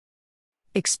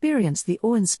Experience the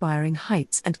awe-inspiring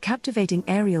heights and captivating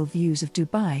aerial views of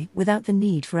Dubai without the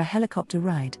need for a helicopter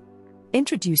ride.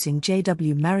 Introducing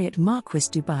JW Marriot Marquis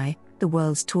Dubai, the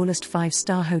world's tallest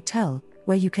 5-star hotel,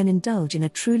 where you can indulge in a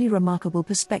truly remarkable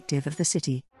perspective of the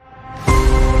city.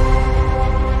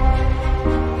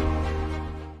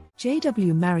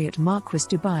 JW Marriot Marquis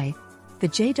Dubai. The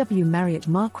JW Marriot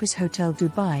Marquis Hotel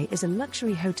Dubai is a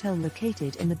luxury hotel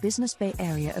located in the Business Bay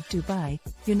area of Dubai,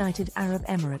 United Arab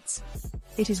Emirates.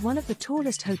 It is one of the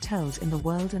tallest hotels in the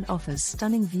world and offers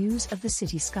stunning views of the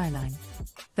city skyline.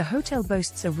 The hotel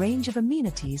boasts a range of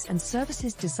amenities and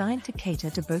services designed to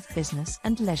cater to both business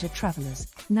and leisure travelers.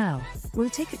 Now, we'll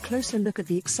take a closer look at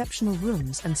the exceptional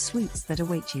rooms and suites that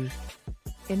await you.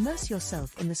 Immerse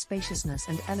yourself in the spaciousness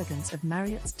and elegance of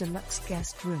Marriott's deluxe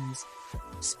guest rooms.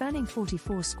 Spanning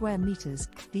 44 square meters,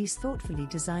 these thoughtfully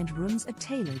designed rooms are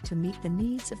tailored to meet the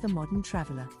needs of the modern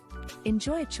traveler.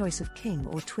 Enjoy a choice of king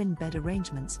or twin bed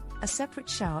arrangements, a separate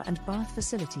shower and bath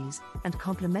facilities, and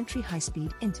complimentary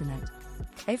high-speed internet.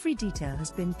 Every detail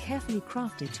has been carefully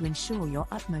crafted to ensure your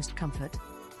utmost comfort.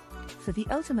 For the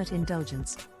ultimate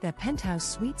indulgence, their penthouse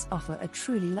suites offer a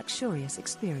truly luxurious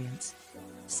experience.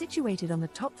 Situated on the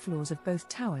top floors of both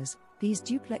towers, these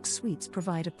duplex suites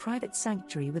provide a private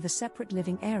sanctuary with a separate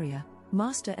living area,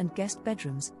 master and guest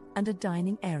bedrooms, and a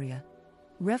dining area.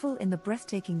 Revel in the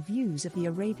breathtaking views of the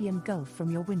Arabian Gulf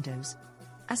from your windows.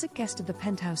 As a guest of the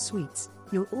penthouse suites,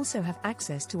 you'll also have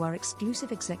access to our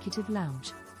exclusive executive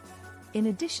lounge. In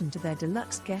addition to their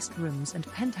deluxe guest rooms and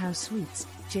penthouse suites,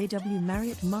 JW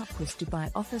Marriot Marquis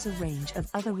Dubai offers a range of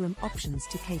other room options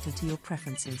to cater to your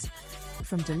preferences.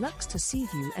 From deluxe to sea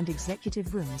view and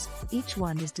executive rooms, each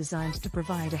one is designed to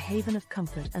provide a haven of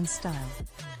comfort and style.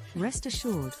 Rest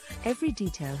assured, every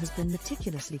detail has been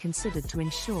meticulously considered to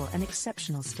ensure an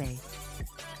exceptional stay.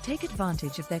 Take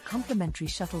advantage of their complimentary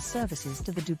shuttle services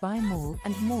to the Dubai Mall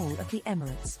and Mall of the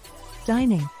Emirates.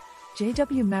 Dining.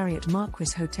 JW Marriot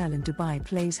Marquis Hotel in Dubai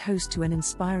plays host to an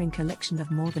inspiring collection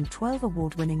of more than 12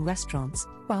 award-winning restaurants,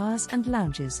 bars and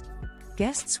lounges.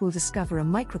 Guests will discover a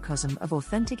microcosm of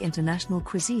authentic international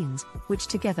cuisines, which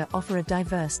together offer a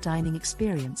diverse dining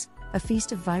experience, a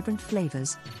feast of vibrant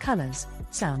flavors, colors,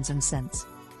 sounds and scents.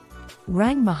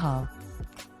 Rang Mahal.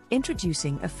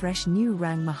 Introducing a fresh new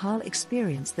Rang Mahal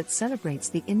experience that celebrates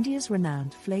the India's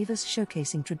renowned flavors,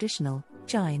 showcasing traditional,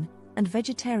 Jain, and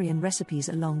vegetarian recipes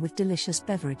along with delicious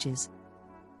beverages.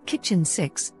 Kitchen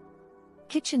 6.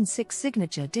 Kitchen 6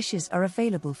 signature dishes are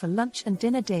available for lunch and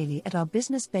dinner daily at our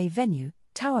Business Bay venue,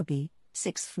 Tower B,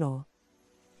 6th floor.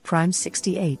 Prime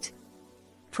 68.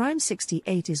 Prime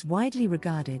 68 is widely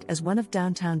regarded as one of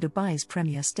downtown Dubai's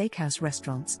premier steakhouse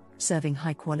restaurants, serving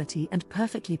high-quality and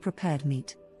perfectly prepared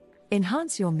meat.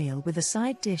 Enhance your meal with a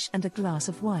side dish and a glass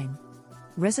of wine.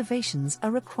 Reservations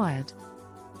are required.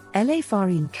 LA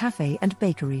Farine Cafe and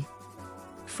Bakery.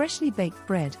 Freshly baked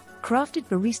bread, crafted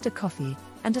barista coffee,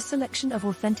 and a selection of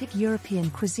authentic European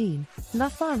cuisine, La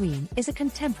Farine is a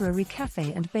contemporary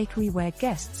cafe and bakery where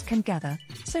guests can gather,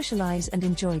 socialize and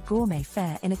enjoy gourmet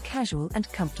fare in a casual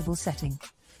and comfortable setting.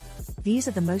 These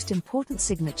are the most important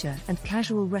signature and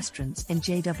casual restaurants in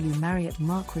JW Marriot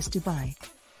Marquis Dubai.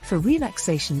 For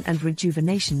relaxation and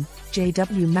rejuvenation,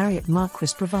 JW Marriot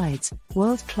Marquis provides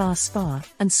world-class spa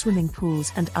and swimming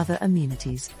pools and other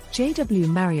amenities. JW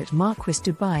Marriot Marquis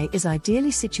Dubai is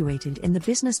ideally situated in the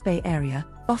Business Bay area,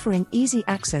 offering easy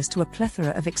access to a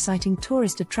plethora of exciting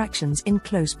tourist attractions in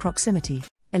close proximity.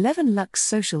 11 Lux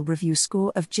Social Review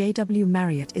score of JW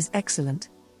Marriott is excellent.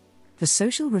 The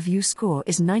social review score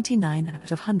is 99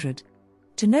 out of 100.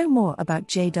 To know more about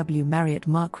JW Marriot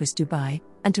Marquis Dubai,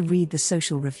 and to read the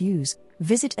social reviews,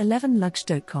 visit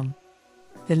 11lux.com.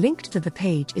 The link to the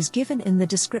page is given in the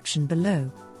description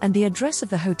below, and the address of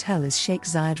the hotel is Sheikh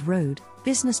Zayed Road,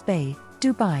 Business Bay,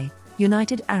 Dubai,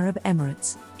 United Arab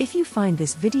Emirates. If you find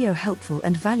this video helpful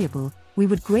and valuable, we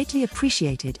would greatly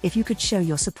appreciate it if you could show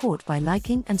your support by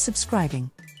liking and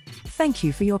subscribing. Thank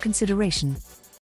you for your consideration.